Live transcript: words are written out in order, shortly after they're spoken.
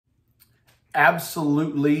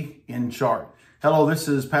absolutely in charge. Hello, this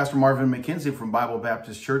is Pastor Marvin McKenzie from Bible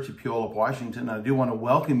Baptist Church in Puyallup, Washington. I do want to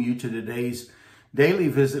welcome you to today's daily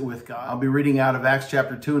visit with God. I'll be reading out of Acts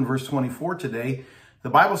chapter 2 and verse 24 today. The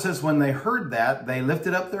Bible says, when they heard that, they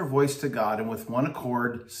lifted up their voice to God and with one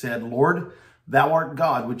accord said, Lord, thou art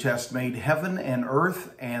God, which hast made heaven and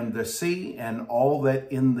earth and the sea and all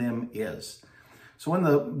that in them is. So when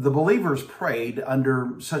the believers prayed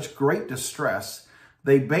under such great distress,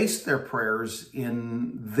 they based their prayers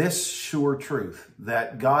in this sure truth,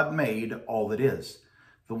 that God made all that is.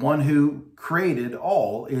 The one who created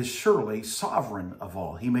all is surely sovereign of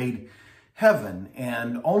all. He made heaven,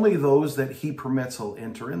 and only those that he permits will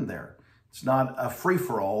enter in there. It's not a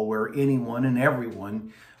free-for-all where anyone and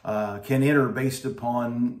everyone can enter based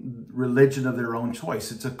upon religion of their own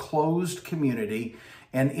choice. It's a closed community,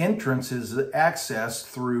 and entrance is accessed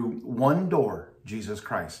through one door, Jesus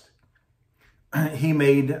Christ. He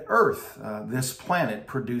made earth. This planet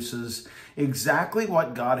produces exactly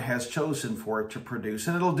what God has chosen for it to produce,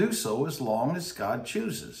 and it'll do so as long as God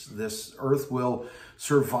chooses. This earth will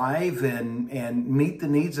survive and meet the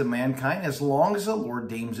needs of mankind as long as the Lord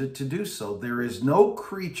deems it to do so. There is no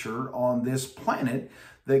creature on this planet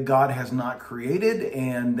that God has not created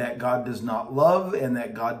and that God does not love and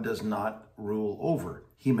that God does not rule over.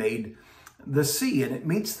 He made the sea, and it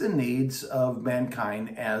meets the needs of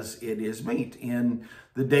mankind as it is meet. In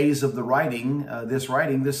the days of the writing,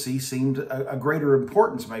 the sea seemed a greater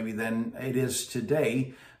importance maybe than it is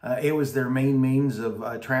today. It was their main means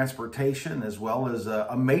of transportation as well as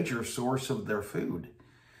a major source of their food.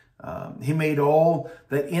 He made all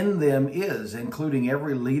that in them is, including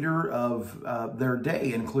every leader of their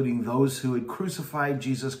day, including those who had crucified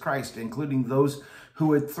Jesus Christ, including those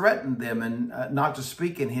who had threatened them and not to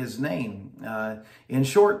speak in his name. In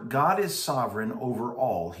short, God is sovereign over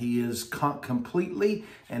all. He is completely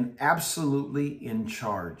and absolutely in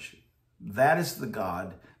charge. That is the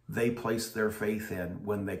God they placed their faith in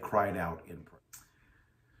when they cried out in prayer.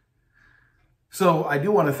 So I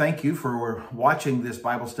do want to thank you for watching this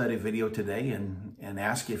Bible study video today and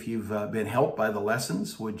ask if you've been helped by the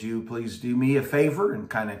lessons. Would you please do me a favor and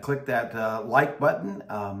kind of click that like button?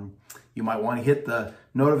 You might want to hit the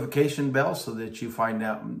notification bell so that you find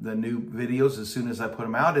out the new videos as soon as I put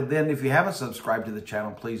them out. And then if you haven't subscribed to the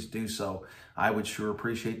channel, please do so. I would sure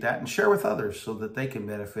appreciate that, and share with others so that they can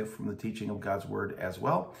benefit from the teaching of God's Word as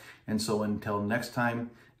well. And so until next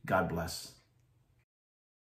time, God bless.